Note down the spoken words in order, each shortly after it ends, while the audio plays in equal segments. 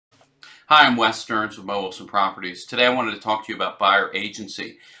Hi, I'm Wes Stearns with Mo Wilson Properties. Today I wanted to talk to you about buyer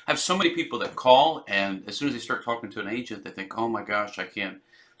agency. I have so many people that call, and as soon as they start talking to an agent, they think, oh my gosh, I can't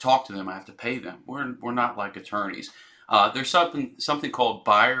talk to them, I have to pay them. We're not like attorneys. There's something called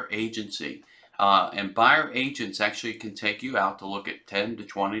buyer agency. And buyer agents actually can take you out to look at 10 to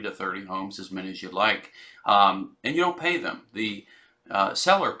 20 to 30 homes, as many as you like. And you don't pay them. The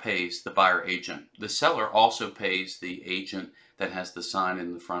seller pays the buyer agent. The seller also pays the agent that has the sign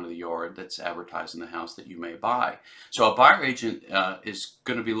in the front of the yard that's advertising the house that you may buy. So a buyer agent is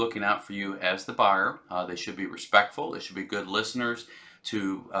going to be looking out for you as the buyer. They should be respectful. They should be good listeners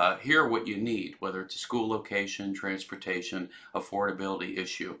to hear what you need, whether it's a school location, transportation, affordability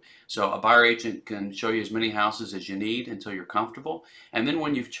issue. So a buyer agent can show you as many houses as you need until you're comfortable. And then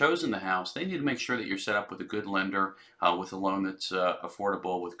when you've chosen the house, they need to make sure that you're set up with a good lender, with a loan that's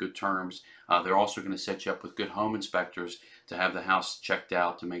affordable with good terms. They're also going to set you up with good home inspectors to have the house checked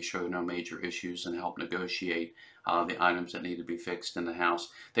out to make sure there are no major issues and help negotiate the items that need to be fixed in the house.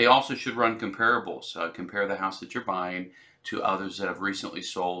 They also should run comparables. Compare the house that you're buying to others that have recently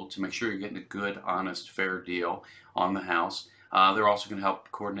sold to make sure you're getting a good, honest, fair deal on the house. They're also going to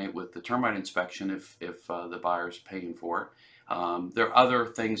help coordinate with the termite inspection if the buyer's paying for it. There are other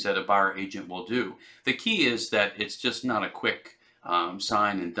things that a buyer agent will do. The key is that it's just not a quick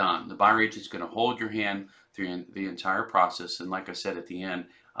sign and done. The buyer agent's going to hold your hand through the entire process, and like I said at the end,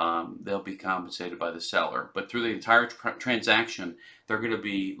 they'll be compensated by the seller. But through the entire transaction, they're going to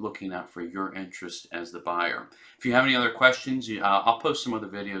be looking out for your interest as the buyer. If you have any other questions, I'll post some other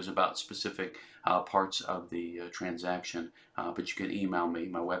videos about specific parts of the transaction, but you can email me.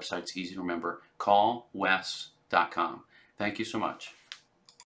 My website's easy to remember, callwes.com. Thank you so much.